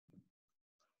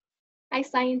Hi,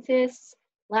 scientists.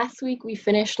 Last week we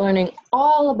finished learning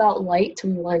all about light.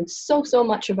 We learned so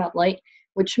much about light,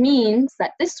 which means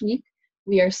that this week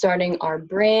we are starting our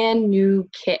brand new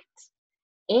kit.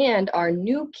 And our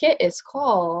new kit is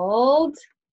called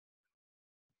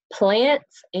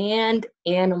Plants and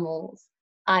Animals.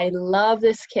 I love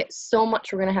this kit so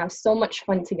much. We're going to have so much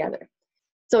fun together.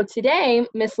 So today,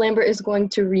 Miss Lambert is going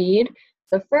to read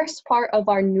the first part of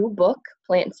our new book,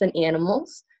 Plants and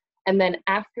Animals. And then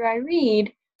after I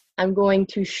read, I'm going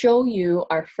to show you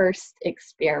our first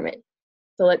experiment.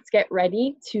 So let's get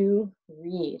ready to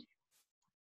read.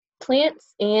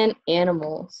 Plants and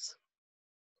Animals.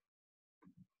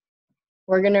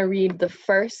 We're going to read the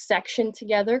first section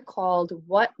together called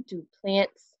What Do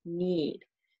Plants Need?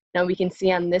 Now we can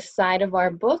see on this side of our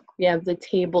book, we have the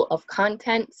table of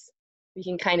contents. We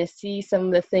can kind of see some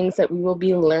of the things that we will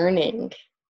be learning.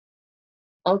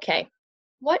 Okay,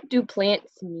 what do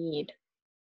plants need?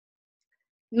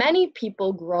 Many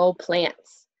people grow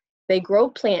plants. They grow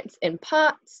plants in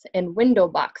pots and window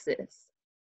boxes.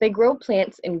 They grow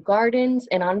plants in gardens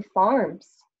and on farms.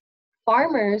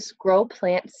 Farmers grow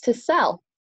plants to sell.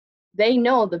 They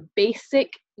know the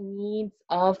basic needs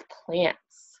of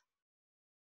plants.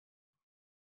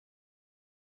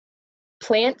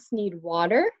 Plants need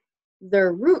water.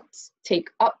 Their roots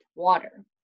take up water.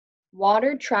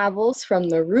 Water travels from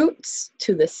the roots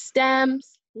to the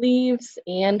stems, leaves,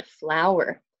 and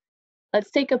flower.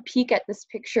 Let's take a peek at this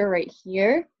picture right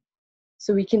here.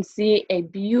 So we can see a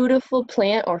beautiful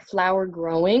plant or flower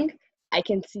growing. I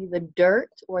can see the dirt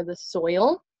or the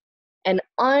soil. And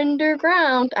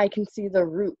underground, I can see the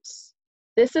roots.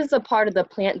 This is the part of the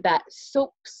plant that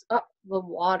soaks up the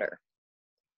water.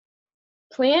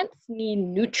 Plants need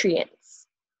nutrients.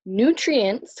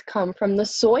 Nutrients come from the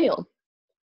soil.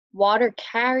 Water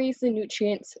carries the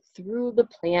nutrients through the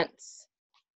plants.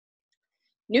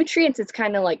 Nutrients is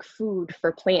kind of like food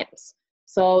for plants.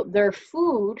 So their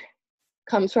food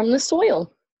comes from the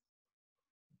soil.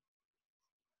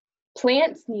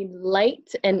 Plants need light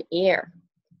and air.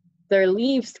 Their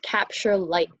leaves capture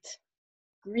light.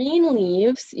 Green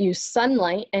leaves use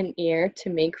sunlight and air to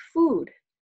make food.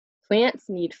 Plants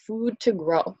need food to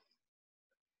grow.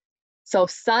 So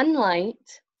sunlight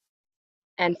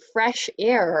and fresh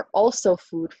air are also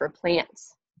food for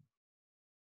plants.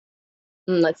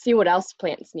 Let's see what else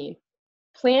plants need.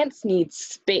 Plants need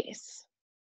space.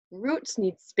 Roots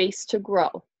need space to grow.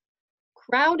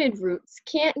 Crowded roots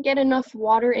can't get enough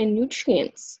water and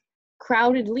nutrients.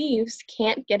 Crowded leaves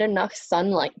can't get enough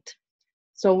sunlight.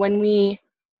 So when we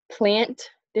plant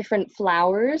different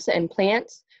flowers and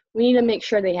plants, we need to make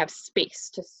sure they have space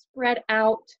to spread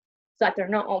out so that they're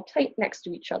not all tight next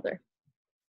to each other.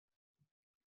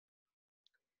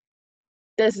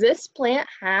 Does this plant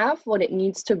have what it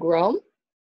needs to grow?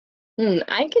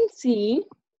 I can see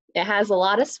it has a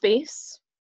lot of space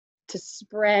to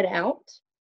spread out.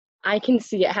 I can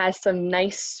see it has some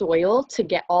nice soil to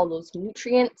get all those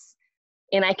nutrients.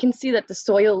 And I can see that the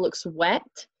soil looks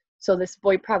wet. So this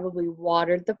boy probably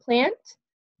watered the plant.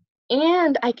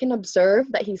 And I can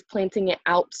observe that he's planting it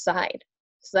outside.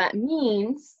 So that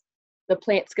means the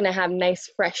plant's gonna have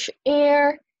nice fresh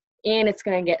air and it's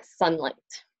gonna get sunlight.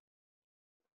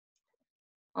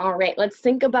 All right, let's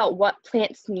think about what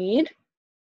plants need.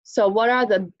 So what are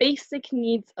the basic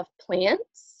needs of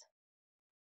plants?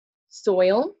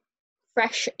 Soil,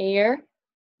 fresh air,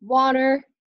 water,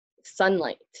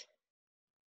 sunlight.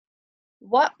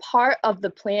 What part of the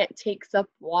plant takes up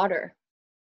water?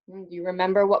 Do you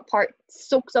remember what part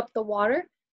soaks up the water?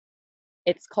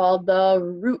 It's called the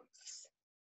roots.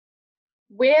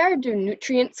 Where do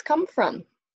nutrients come from?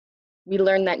 We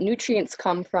learned that nutrients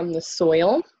come from the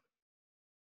soil.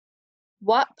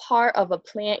 What part of a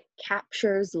plant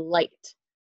captures light?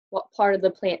 What part of the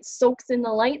plant soaks in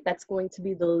the light? That's going to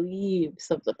be the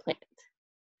leaves of the plant.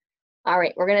 All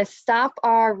right, we're going to stop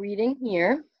our reading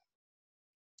here.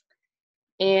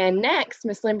 And next,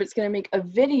 Miss Lambert's going to make a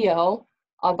video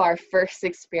of our first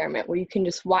experiment where you can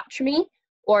just watch me,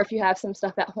 or if you have some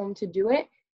stuff at home to do it,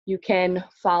 you can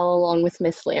follow along with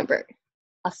Miss Lambert.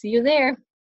 I'll see you there.